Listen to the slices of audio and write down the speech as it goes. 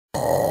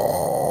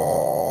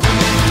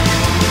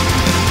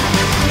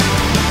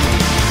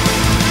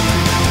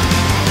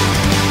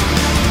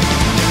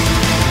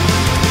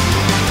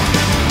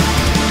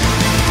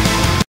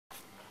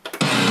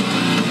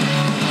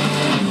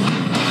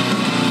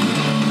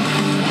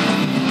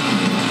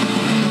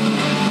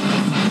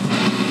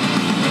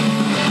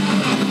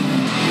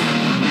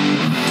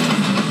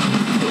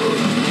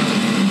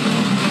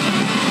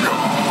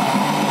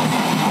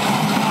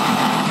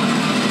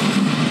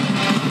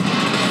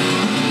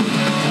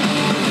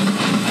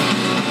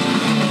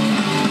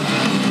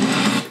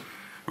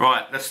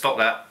let's stop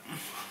that.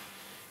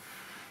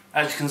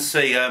 As you can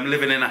see,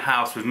 living in a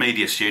house with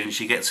media students,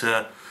 you get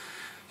to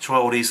try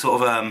all these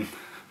sort of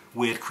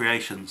weird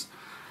creations,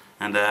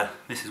 and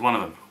this is one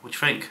of them. What do you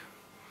think?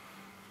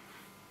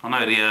 I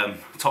know the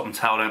top and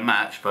tail don't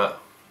match,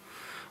 but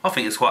I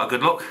think it's quite a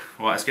good look.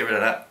 Right, let's get rid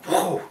of that.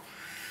 Whoa!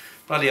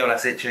 Bloody hell,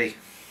 that's itchy.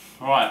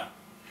 Right.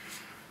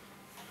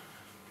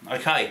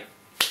 Okay.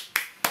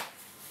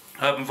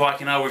 Urban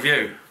Viking Ale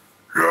review.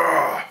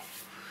 Yeah!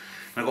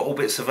 I've got all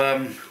bits of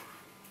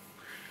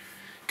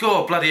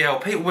God bloody hell,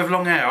 people with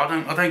long hair,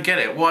 I don't get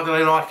it. Why do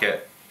they like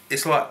it?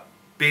 It's like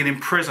being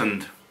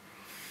imprisoned.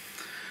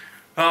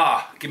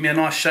 Ah, give me a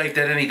nice shaved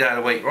head any day of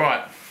the week.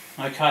 Right,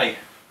 okay.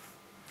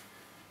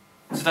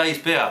 Today's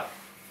beer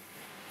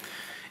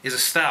is a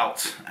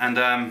stout,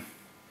 and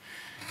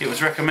it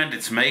was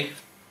recommended to me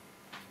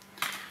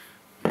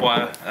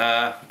by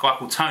a guy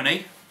called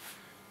Tony.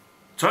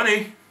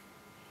 Tony!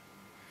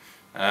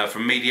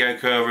 From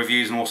Mediocre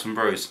Reviews and Awesome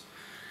Brews.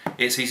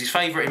 It's his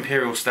favourite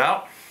Imperial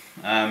Stout,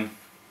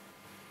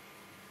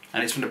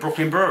 and it's from the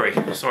Brooklyn Brewery.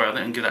 Sorry, I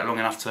didn't give that long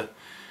enough to...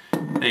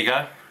 There you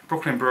go,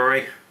 Brooklyn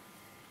Brewery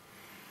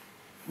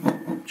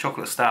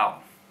Chocolate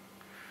Stout.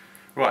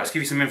 Right, let's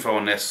give you some info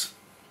on this.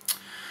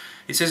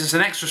 It says it's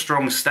an extra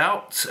strong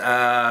stout,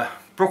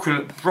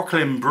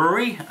 Brooklyn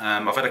Brewery.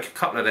 I've had a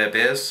couple of their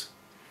beers,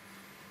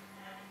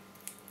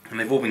 and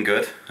they've all been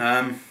good.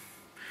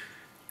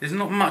 There's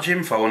not much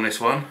info on this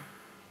one,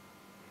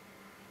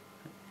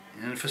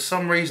 and for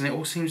some reason it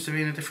all seems to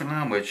be in a different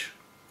language.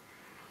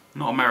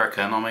 Not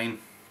American, I mean.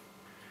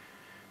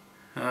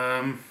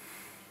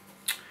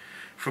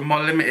 From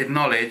my limited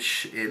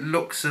knowledge, it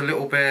looks a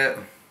little bit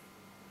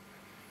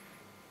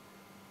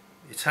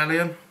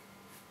Italian?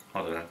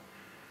 I don't know.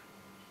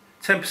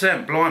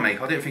 10%, blimey,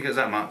 I didn't think it was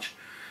that much.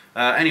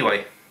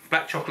 Anyway,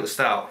 black chocolate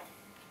stout.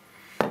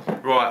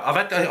 Right,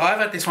 I've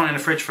had this one in the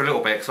fridge for a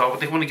little bit because I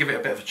want to give it a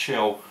bit of a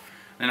chill,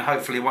 and then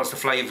hopefully once the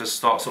flavours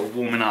start sort of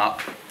warming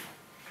up,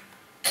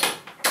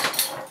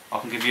 I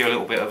can give you a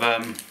little bit of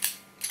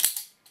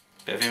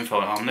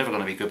info. I'm never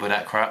going to be good with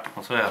that crap,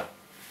 I'll tell you.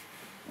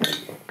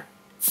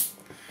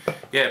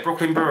 Yeah,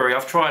 Brooklyn Brewery.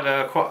 I've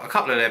tried quite a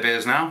couple of their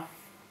beers now.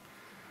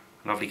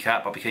 Lovely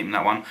cap, I'll be keeping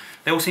that one.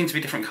 They all seem to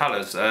be different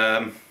colours.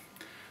 The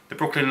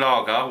Brooklyn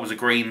Lager was a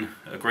green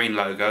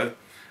logo,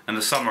 and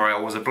the Summer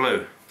Ale was a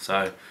blue.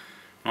 So,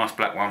 nice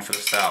black one for the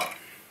stout.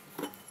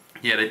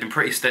 Yeah, they've been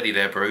pretty steady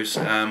there, brews.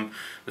 The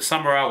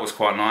Summer Ale was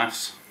quite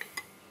nice.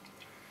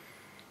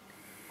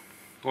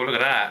 Oh, look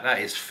at that. That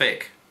is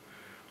thick.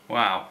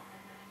 Wow.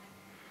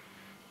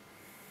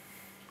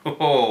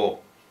 Oh.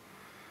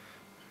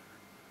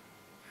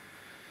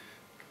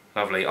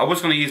 Lovely. I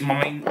was going to use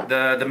my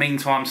the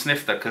Meantime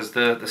snifter because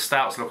the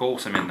stouts look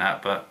awesome in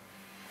that, but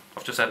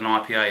I've just had an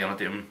IPA and I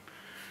didn't,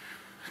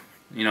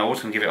 you know, I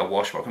was going to give it a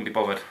wash, but I couldn't be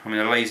bothered. I'm in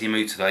a lazy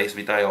mood today, it's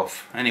my day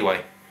off.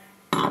 Anyway,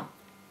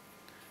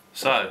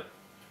 so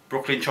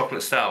Brooklyn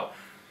Chocolate Stout.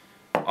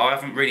 I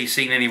haven't really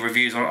seen any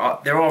reviews on.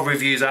 There are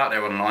reviews out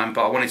there online,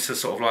 but I wanted to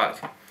sort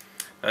of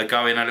like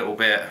go in a little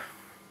bit,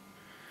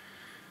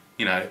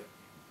 you know,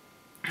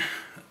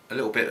 a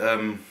little bit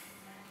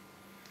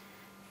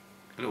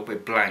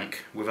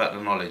blank without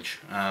the knowledge.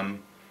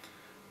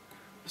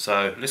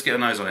 So let's get a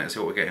nose on it and see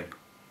what we're getting.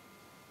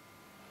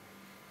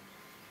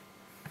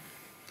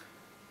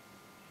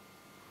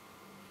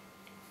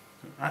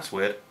 That's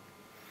weird.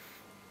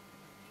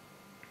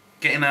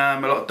 Getting a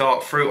lot of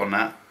dark fruit on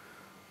that.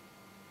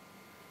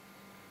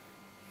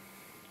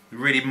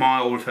 Really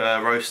mild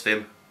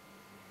roasting.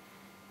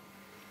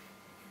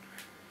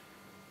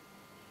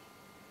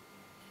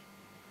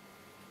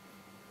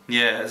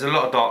 Yeah, there's a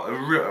lot of dark,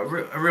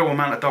 a real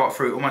amount of dark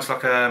fruit, almost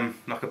like a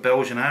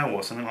Belgian ale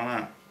or something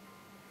like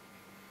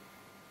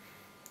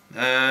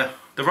that.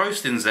 The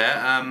roasting's there.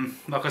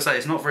 Like I say,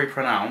 it's not very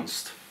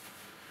pronounced.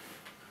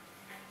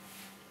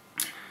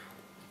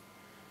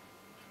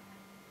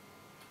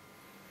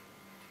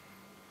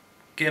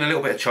 Getting a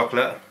little bit of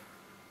chocolate.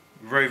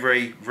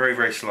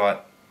 Very slight.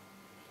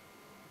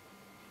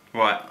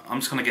 Right, I'm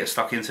just going to get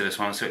stuck into this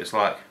one and see what it's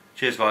like.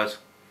 Cheers guys.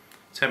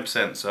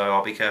 10%, so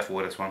I'll be careful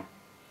with this one.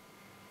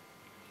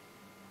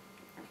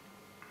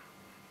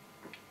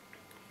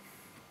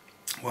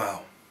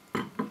 Wow.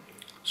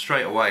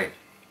 Straight away.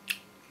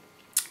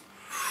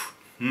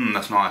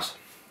 That's nice.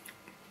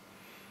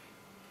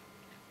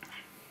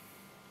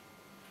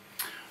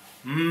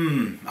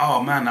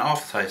 Oh man, that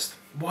aftertaste.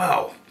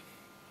 Wow.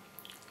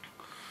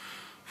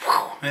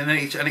 And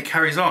it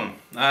carries on.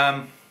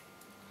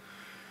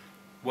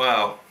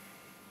 Wow.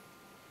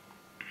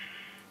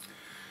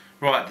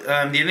 Right,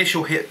 the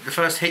initial hit, the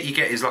first hit you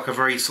get is like a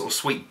very sort of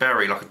sweet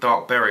berry, like a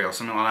dark berry or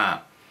something like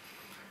that.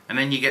 And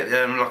then you get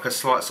like a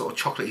slight sort of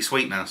chocolatey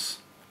sweetness.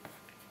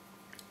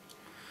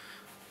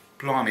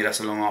 Blimey,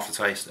 that's a long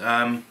aftertaste.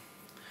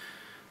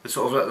 It's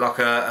sort of like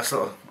a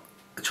sort of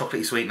a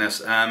chocolatey sweetness,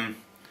 and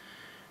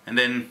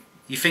then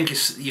you think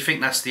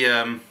that's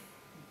the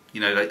you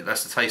know,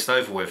 that's the taste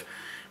over with.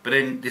 But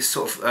then this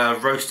sort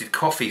of roasted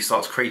coffee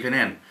starts creeping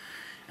in,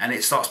 and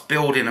it starts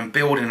building and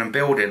building and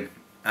building.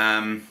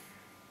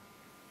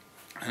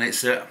 and it's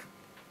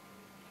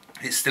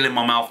still in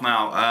my mouth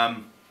now.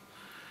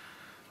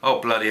 Oh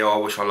bloody hell, I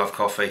wish I loved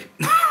coffee.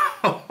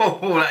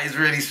 Oh, that is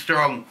really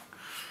strong.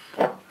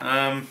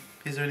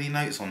 Is there any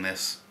notes on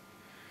this?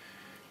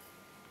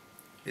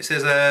 It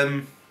says,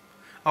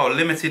 oh,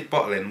 limited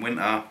bottling,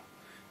 winter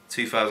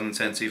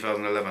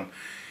 2010-2011.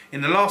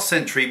 In the last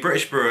century,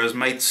 British brewers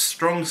made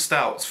strong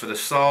stouts for the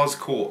Tsar's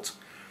court.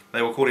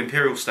 They were called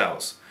imperial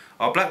stouts.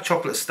 Our black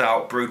chocolate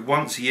stout, brewed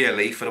once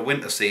yearly for the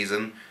winter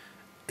season,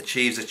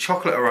 achieves a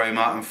chocolate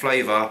aroma and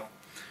flavour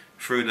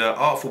through the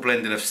artful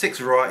blending of 6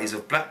 varieties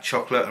of black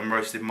chocolate and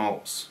roasted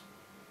malts.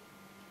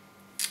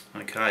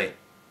 Okay.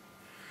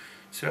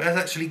 So it has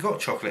actually got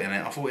chocolate in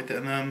it. I thought it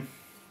didn't.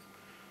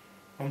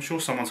 I'm sure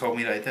someone told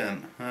me that it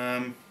didn't.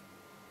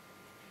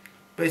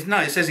 But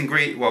no, it says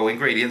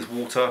ingredients: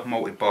 water,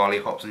 malted barley,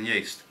 hops and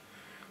yeast.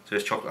 So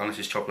it's chocolate, unless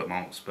it's chocolate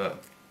malts.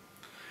 But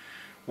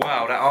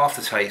wow, that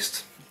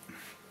aftertaste.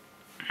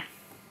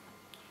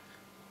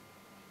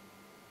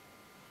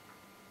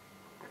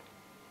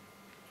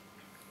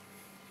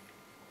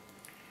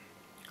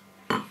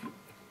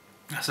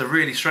 That's a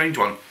really strange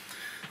one.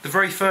 The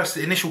very first,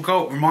 the initial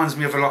gulp reminds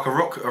me of like a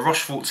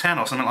Rochefort 10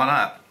 or something like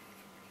that.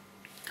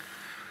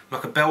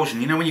 Like a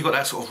Belgian, you know when you got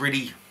that sort of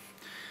really,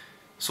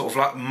 sort of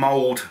like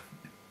mulled,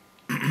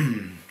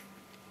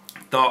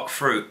 dark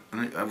fruit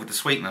with the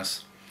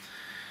sweetness.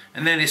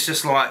 And then it's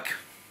just like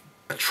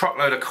a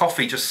truckload of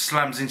coffee just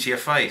slams into your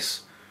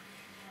face.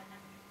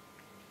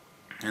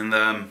 And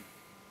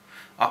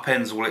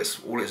upends all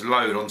its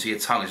load onto your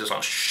tongue. It's just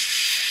like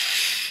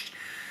shh.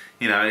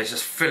 You know, it's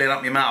just filling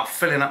up your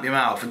mouth.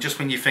 And just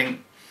when you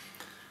think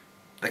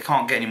they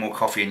can't get any more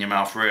coffee in your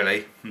mouth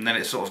really, and then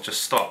it sort of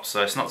just stops.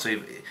 So it's not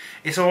too,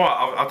 it's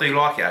alright. I do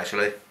like it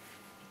actually.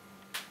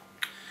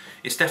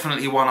 It's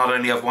definitely one I'd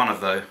only have one of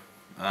though.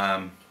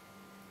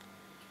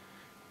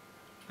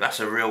 That's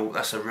a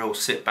real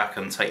sit back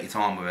and take your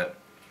time with it.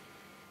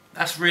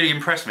 That's really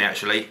impressed me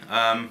actually.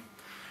 I've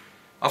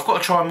got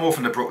to try more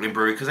from the Brooklyn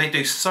Brewery because they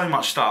do so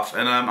much stuff,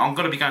 and I'm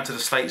going to be going to the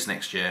States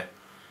next year,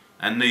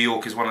 and New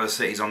York is one of the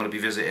cities I'm going to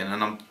be visiting,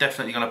 and I'm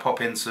definitely going to pop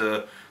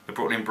into the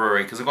Brooklyn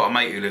Brewery because I've got a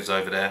mate who lives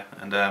over there,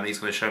 and he's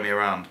going to show me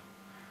around.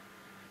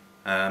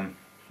 I'm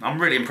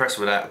really impressed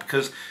with that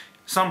because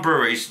some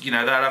breweries, you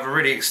know, they'll have a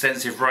really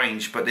extensive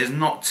range, but there's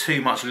not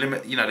too much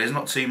limit. You know, there's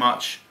not too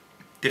much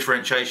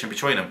differentiation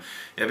between them.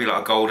 It'll be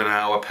like a golden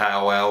ale, a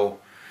pale ale,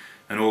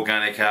 an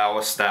organic ale,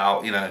 a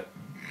stout. You know,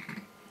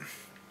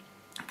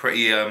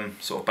 pretty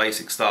sort of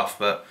basic stuff.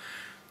 But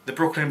the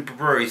Brooklyn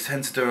breweries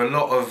tend to do a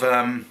lot of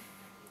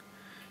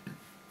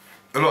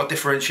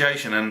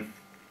differentiation, and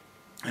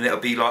it'll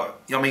be like,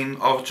 I mean,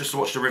 I've just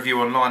watched a review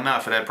online now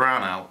for their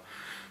brown ale,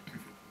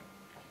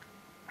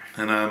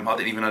 and I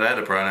didn't even know they had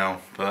a brown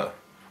ale, but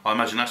I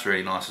imagine that's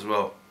really nice as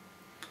well.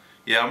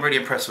 Yeah, I'm really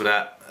impressed with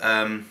that.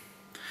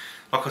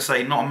 Like I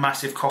say, not a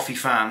massive coffee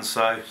fan,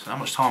 so how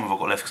much time have I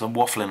got left? Because I'm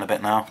waffling a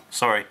bit now.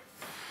 Sorry.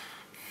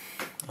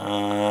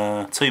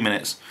 2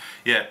 minutes.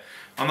 Yeah,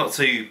 I'm not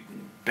too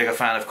big a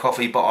fan of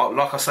coffee, but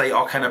like I say,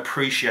 I can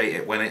appreciate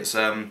it when it's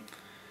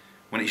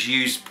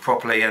used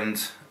properly,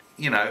 and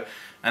you know,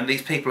 and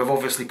these people have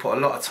obviously put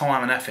a lot of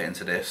time and effort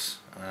into this,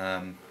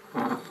 and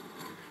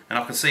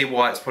I can see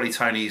why it's probably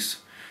Tony's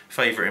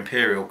favourite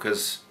Imperial,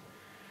 because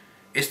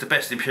it's the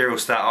best Imperial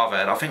stout I've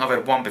had. I think I've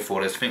had one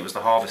before this. I think it was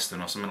the Harveston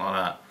or something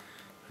like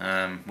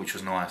that, which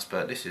was nice.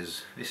 But this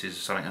is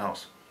something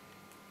else.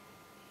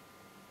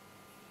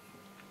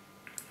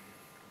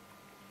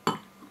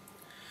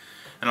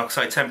 And like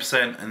I say,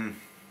 10%, and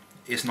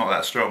it's not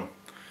that strong.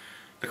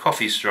 The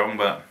coffee's strong,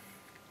 but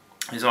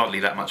there's hardly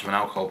that much of an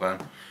alcohol burn.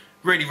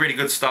 Really, really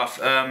good stuff.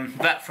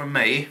 That from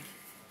me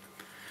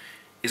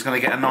is going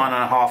to get a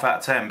 9.5 out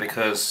of 10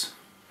 because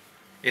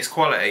it's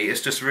quality.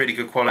 It's just really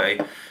good quality.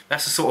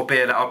 That's the sort of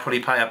beer that I'll probably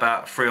pay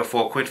about 3 or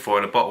 4 quid for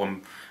in a bottle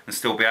and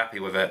still be happy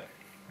with it.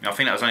 I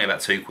think that was only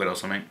about 2 quid or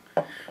something.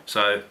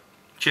 So,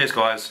 cheers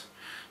guys.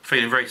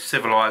 Feeling very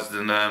civilised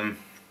and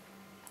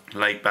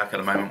laid back at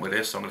the moment with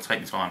this, so I'm going to take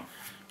my time.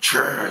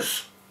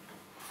 Cheers!